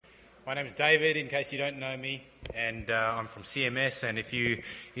My name's David, in case you don't know me, and I'm from CMS. And if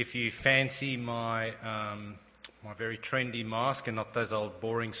you fancy my my very trendy mask and not those old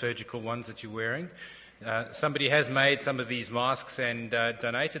boring surgical ones that you're wearing, somebody has made some of these masks and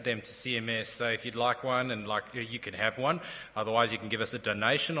donated them to CMS. So if you'd like one, and you can have one. Otherwise, you can give us a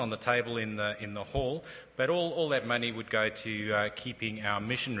donation on the table in the hall. But all that money would go to keeping our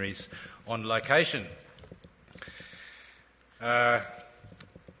missionaries on location.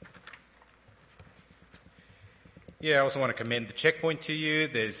 I also want to commend the Checkpoint to you.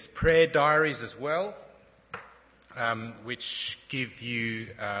 There's prayer diaries as well, which give you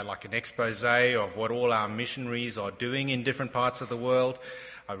like an expose of what all our missionaries are doing in different parts of the world.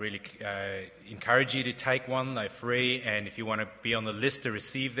 I really encourage you to take one. They're free, and if you want to be on the list to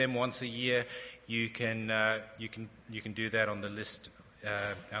receive them once a year, you can do that on the list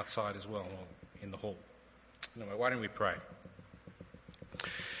outside as well, or in the hall. Anyway, why don't we pray?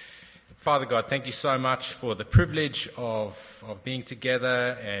 Father God, thank you so much for the privilege of being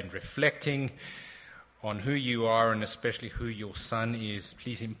together and reflecting on who you are and especially who your Son is.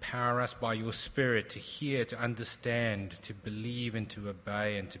 Please empower us by your Spirit to hear, to understand, to believe and to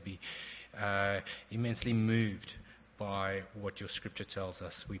obey, and to be immensely moved by what your Scripture tells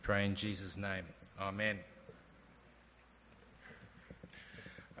us. We pray in Jesus' name. Amen.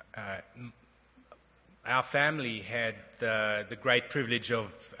 Our family had the great privilege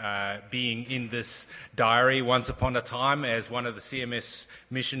of being in this diary once upon a time as one of the CMS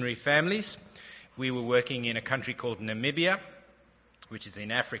missionary families. We were working in a country called Namibia, which is in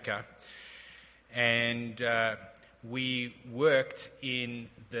Africa, and we worked in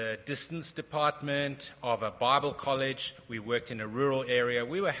the distance department of a Bible college. We worked in a rural area.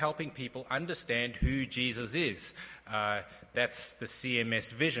 We were helping people understand who Jesus is. That's the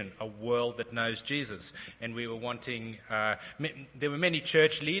CMS vision, a world that knows Jesus. And we were wanting, there were many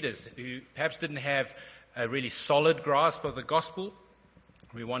church leaders who perhaps didn't have a really solid grasp of the gospel.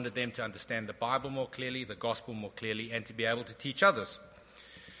 We wanted them to understand the Bible more clearly, the gospel more clearly, and to be able to teach others.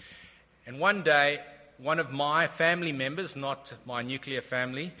 And one day, one of my family members, not my nuclear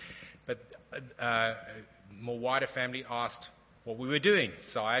family, but more wider family, asked what we were doing.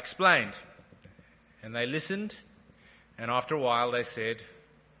 So I explained, and they listened. And after a while, they said,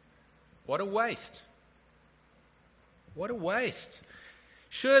 "What a waste. What a waste.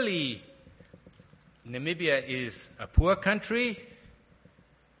 Surely Namibia is a poor country.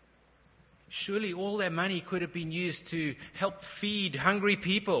 Surely all their money could have been used to help feed hungry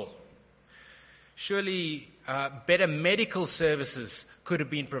people. Surely better medical services could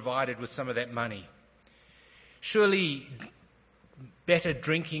have been provided with some of that money. Surely better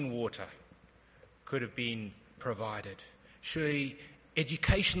drinking water could have been provided. Surely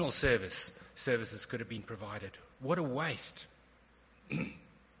educational services could have been provided. What a waste."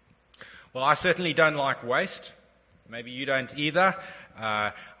 Well, I certainly don't like waste. Maybe you don't either.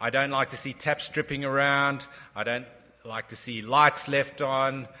 I don't like to see taps dripping around. I don't like to see lights left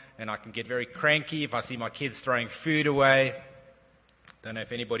on, and I can get very cranky if I see my kids throwing food away. Don't know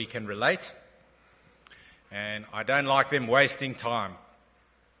if anybody can relate. And I don't like them wasting time,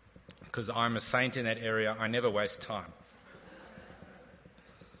 because I'm a saint in that area. I never waste time.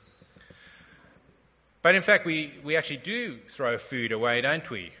 But in fact, we actually do throw food away, don't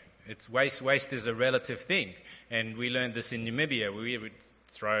we? It's waste is a relative thing. And we learned this in Namibia. We would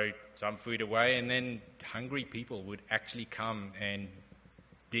throw some food away, and then hungry people would actually come and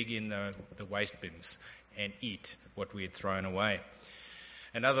dig in the waste bins and eat what we had thrown away.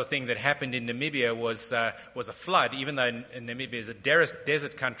 Another thing that happened in Namibia was a flood. Even though Namibia is a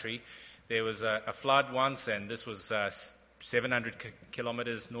desert country, there was a flood once, and this was 700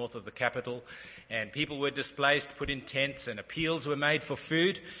 kilometers north of the capital, and people were displaced, put in tents, and appeals were made for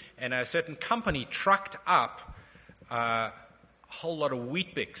food, and a certain company trucked up a whole lot of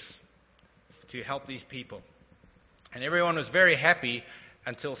Weet-Bix to help these people. And everyone was very happy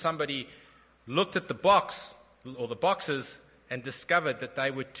until somebody looked at the box, or the boxes, and discovered that they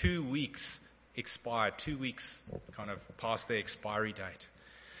were 2 weeks expired, 2 weeks kind of past their expiry date.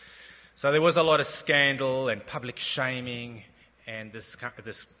 So there was a lot of scandal and public shaming, and this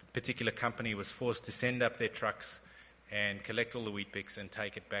particular company was forced to send up their trucks and collect all the Weet-Bix and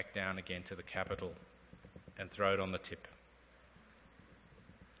take it back down again to the capital and throw it on the tip.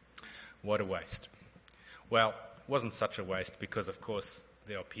 What a waste. Well, it wasn't such a waste because, of course,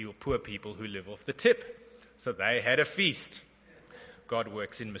 there are poor people who live off the tip. So they had a feast. God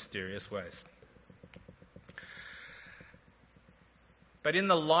works in mysterious ways. But in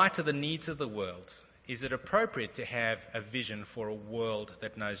the light of the needs of the world, is it appropriate to have a vision for a world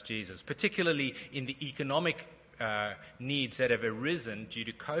that knows Jesus, particularly in the economic needs that have arisen due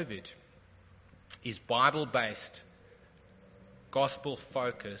to COVID. Is Bible-based,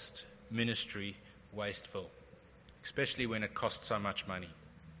 gospel-focused ministry wasteful, especially when it costs so much money?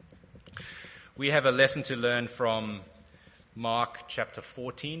 We have a lesson to learn from Mark chapter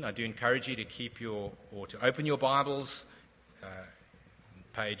 14. I do encourage you to to open your Bibles,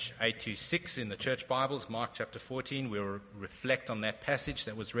 page 826 in the church Bibles, Mark chapter 14. We'll reflect on that passage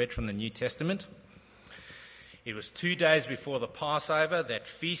that was read from the New Testament. It was 2 days before the Passover, that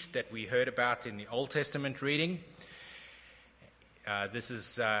feast that we heard about in the Old Testament reading. This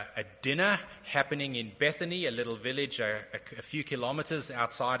is a dinner happening in Bethany, a little village a few kilometers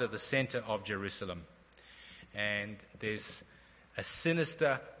outside of the center of Jerusalem. And there's a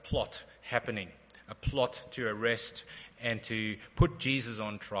sinister plot happening, a plot to arrest and to put Jesus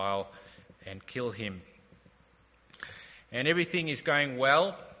on trial and kill him. And everything is going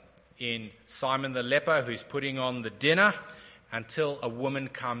well in Simon the leper, who's putting on the dinner, until a woman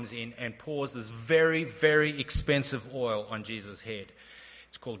comes in and pours this very, very expensive oil on Jesus' head.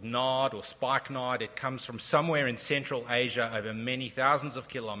 It's called nard or spikenard. It comes from somewhere in Central Asia over many thousands of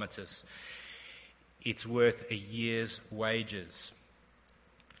kilometers. It's worth a year's wages,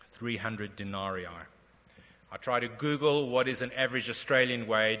 300 denarii. I try to Google what is an average Australian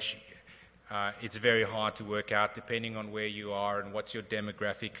wage. It's very hard to work out depending on where you are and what's your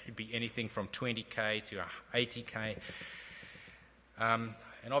demographic. It could be anything from 20k to 80k.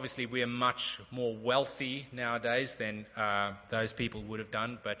 And obviously we are much more wealthy nowadays than those people would have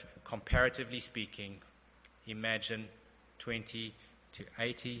done, but comparatively speaking, imagine $20,000 to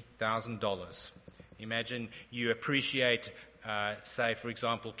 $80,000. Imagine you appreciate, say, for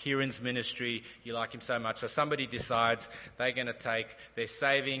example, Kieran's ministry. You like him so much, so somebody decides they're going to take their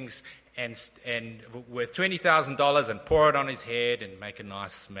savings and worth $20,000 and pour it on his head and make a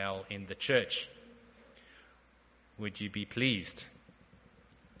nice smell in the church. Would you be pleased?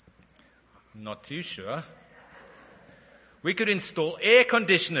 I'm not too sure. We could install air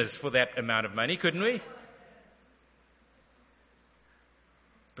conditioners for that amount of money, couldn't we?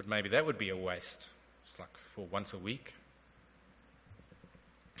 But maybe that would be a waste. It's like for once a week.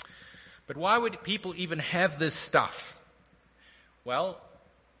 But why would people even have this stuff? Well,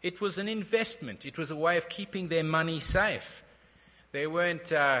 it was an investment. It was a way of keeping their money safe. There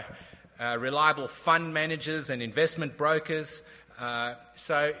weren't reliable fund managers and investment brokers.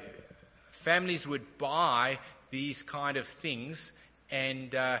 So families would buy these kind of things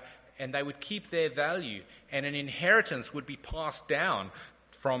and they would keep their value. And an inheritance would be passed down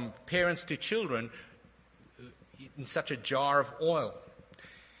from parents to children in such a jar of oil.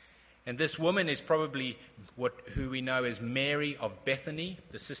 And this woman is probably who we know as Mary of Bethany,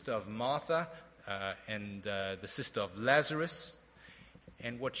 the sister of Martha and the sister of Lazarus.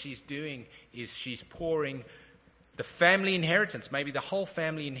 And what she's doing is she's pouring the family inheritance, maybe the whole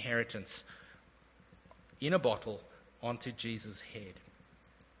family inheritance, in a bottle onto Jesus' head.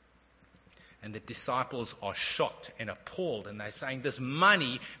 And the disciples are shocked and appalled, and they're saying this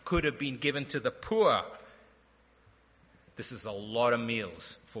money could have been given to the poor. This is a lot of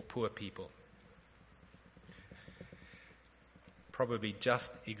meals for poor people. Probably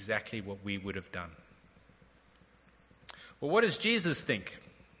just exactly what we would have done. Well, what does Jesus think?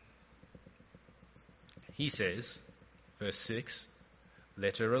 He says, verse 6,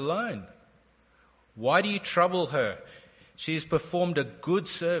 "Let her alone. Why do you trouble her? She has performed a good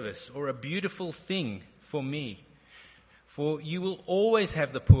service or a beautiful thing for me. For you will always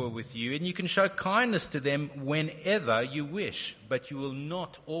have the poor with you, and you can show kindness to them whenever you wish, but you will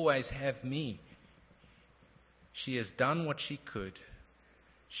not always have me. She has done what she could.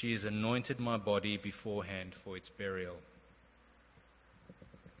 She has anointed my body beforehand for its burial."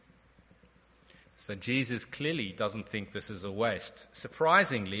 So Jesus clearly doesn't think this is a waste.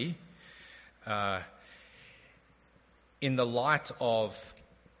 Surprisingly, in the light of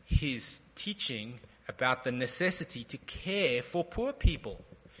his teaching about the necessity to care for poor people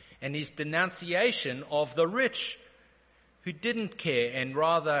and his denunciation of the rich who didn't care and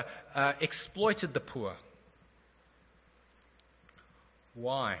rather exploited the poor.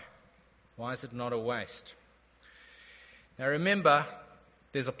 Why? Why is it not a waste? Now remember,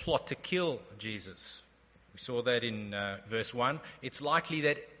 there's a plot to kill Jesus. We saw that in verse 1. It's likely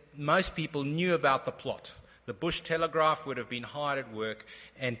that most people knew about the plot. The Bush Telegraph would have been hard at work,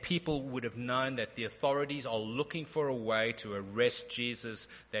 and people would have known that the authorities are looking for a way to arrest Jesus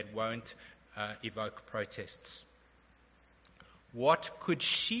that won't evoke protests. What could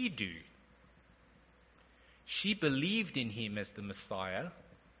she do? She believed in him as the Messiah,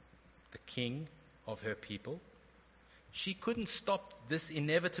 the king of her people. She couldn't stop this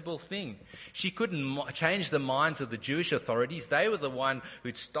inevitable thing. She couldn't change the minds of the Jewish authorities. They were the one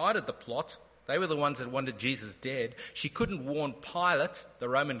who'd started the plot. They were the ones that wanted Jesus dead. She couldn't warn Pilate, the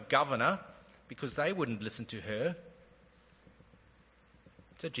Roman governor, because they wouldn't listen to her.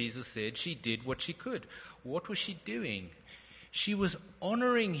 So Jesus said she did what she could. What was she doing? She was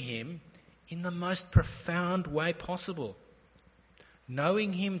honoring him in the most profound way possible.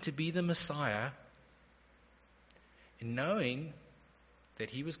 Knowing him to be the Messiah, and knowing that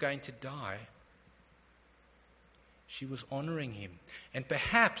he was going to die, she was honoring him. And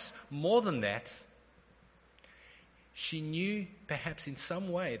perhaps more than that, she knew perhaps in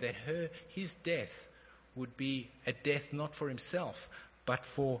some way that his death would be a death not for himself, but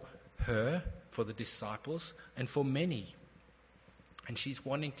for her, for the disciples, and for many. And she's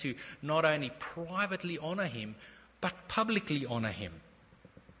wanting to not only privately honor him, but publicly honor him.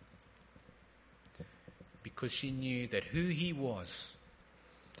 Because she knew that who he was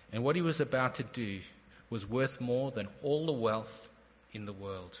and what he was about to do was worth more than all the wealth in the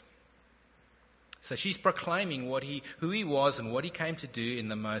world. So she's proclaiming who he was and what he came to do in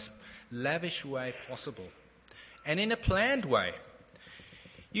the most lavish way possible, and in a planned way.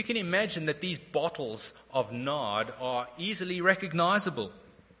 You can imagine that these bottles of nard are easily recognizable.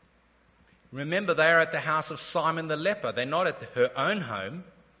 Remember, they are at the house of Simon the leper. They're not at her own home.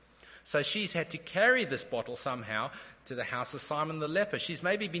 So she's had to carry this bottle somehow to the house of Simon the leper. She's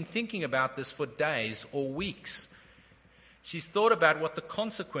maybe been thinking about this for days or weeks. She's thought about what the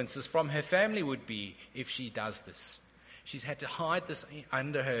consequences from her family would be if she does this. She's had to hide this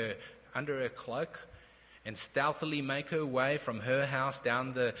under her cloak and stealthily make her way from her house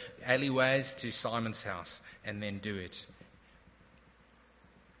down the alleyways to Simon's house and then do it.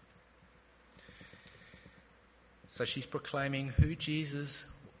 So she's proclaiming who Jesus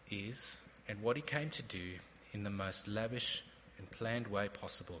is and what he came to do in the most lavish and planned way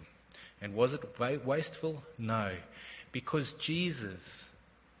possible. And was it wasteful? No, because Jesus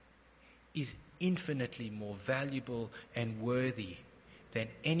is infinitely more valuable and worthy than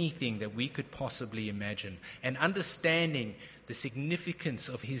anything that we could possibly imagine. And understanding the significance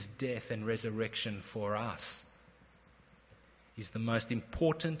of his death and resurrection for us is the most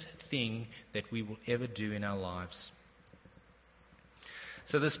important thing that we will ever do in our lives.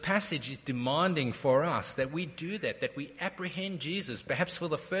 So this passage is demanding for us that we do that we apprehend Jesus, perhaps for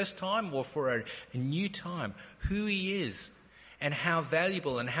the first time or for a new time, who he is and how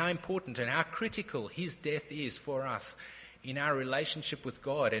valuable and how important and how critical his death is for us in our relationship with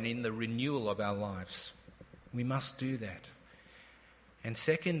God and in the renewal of our lives. We must do that. And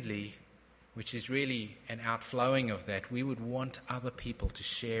secondly, which is really an outflowing of that, we would want other people to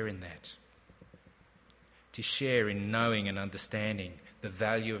share in that, to share in knowing and understanding the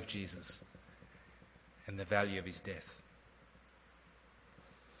value of Jesus and the value of his death.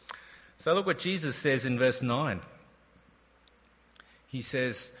 So look what Jesus says in verse 9. He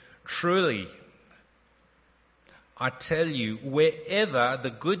says, "Truly, I tell you, wherever the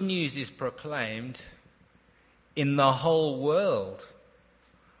good news is proclaimed in the whole world,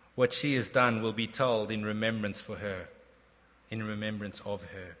 what she has done will be told in remembrance of her.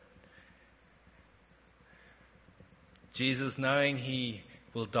 Jesus, knowing he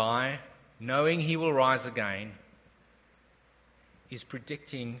will die, knowing he will rise again, is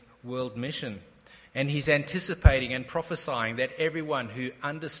predicting world mission. And he's anticipating and prophesying that everyone who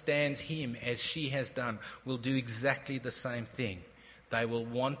understands him as she has done will do exactly the same thing. They will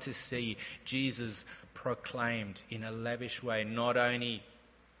want to see Jesus proclaimed in a lavish way, not only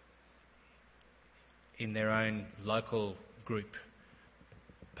in their own local group,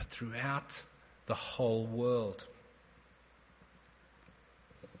 but throughout the whole world.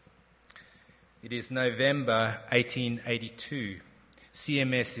 It is November 1882.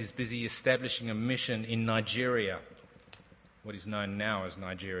 CMS is busy establishing a mission in Nigeria, what is known now as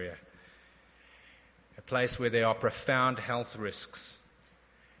Nigeria, a place where there are profound health risks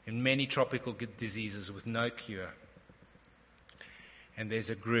and many tropical diseases with no cure. And there's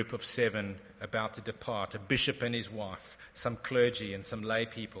a group of 7 about to depart, a bishop and his wife, some clergy and some lay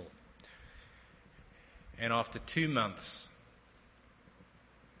people. And after 2 months,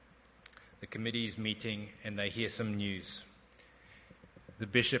 the committee is meeting and they hear some news. The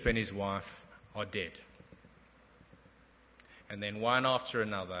bishop and his wife are dead. And then one after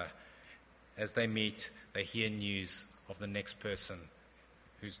another, as they meet, they hear news of the next person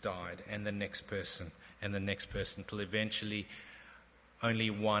who's died, and the next person, and the next person, till eventually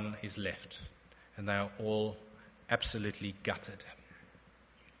only one is left. And they are all absolutely gutted.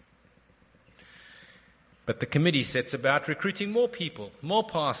 But the committee sets about recruiting more people, more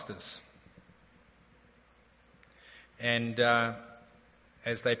pastors. And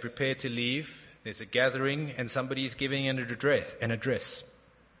as they prepare to leave, there's a gathering and somebody's giving an address.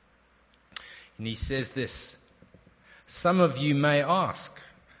 And he says this, "Some of you may ask,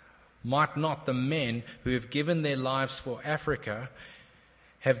 might not the men who have given their lives for Africa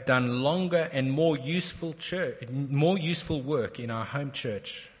have done longer and more useful work in our home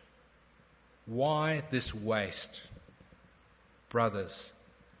church? Why this waste? Brothers,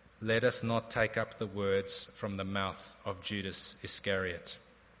 let us not take up the words from the mouth of Judas Iscariot."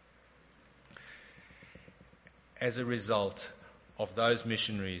 As a result of those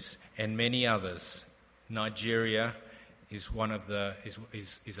missionaries and many others, Nigeria is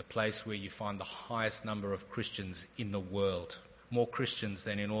is a place where you find the highest number of Christians in the world, more Christians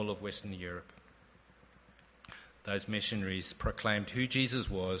than in all of Western Europe. Those missionaries proclaimed who Jesus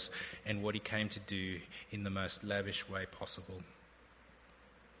was and what he came to do in the most lavish way possible.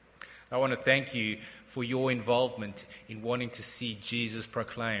 I want to thank you for your involvement in wanting to see Jesus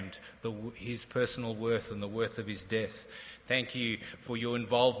proclaimed, his personal worth and the worth of his death. Thank you for your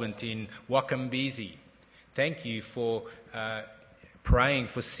involvement in Wakambisi. Thank you for praying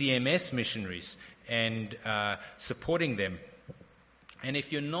for CMS missionaries and supporting them. And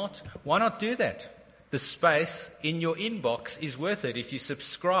if you're not, why not do that? The space in your inbox is worth it if you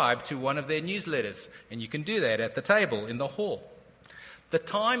subscribe to one of their newsletters, and you can do that at the table in the hall. The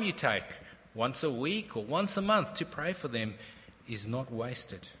time you take once a week or once a month to pray for them is not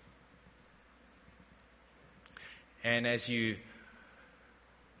wasted. And as you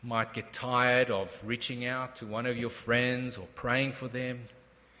might get tired of reaching out to one of your friends or praying for them,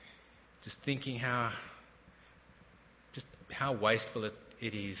 just thinking how wasteful it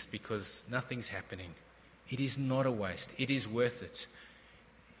is because nothing's happening. It is not a waste. It is worth it.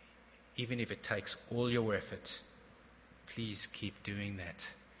 Even if it takes all your effort, please keep doing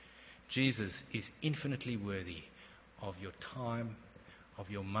that. Jesus is infinitely worthy of your time, of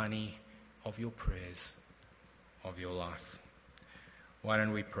your money, of your prayers, of your life. Why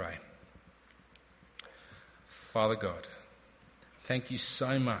don't we pray? Father God, thank you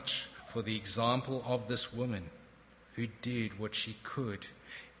so much for the example of this woman who did what she could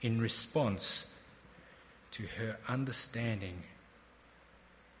in response to her understanding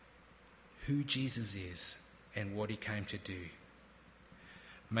who Jesus is and what he came to do.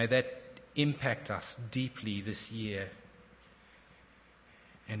 May that impact us deeply this year,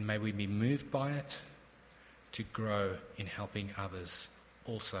 and may we be moved by it to grow in helping others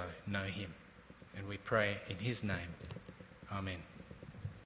also know him. And we pray in his name. Amen.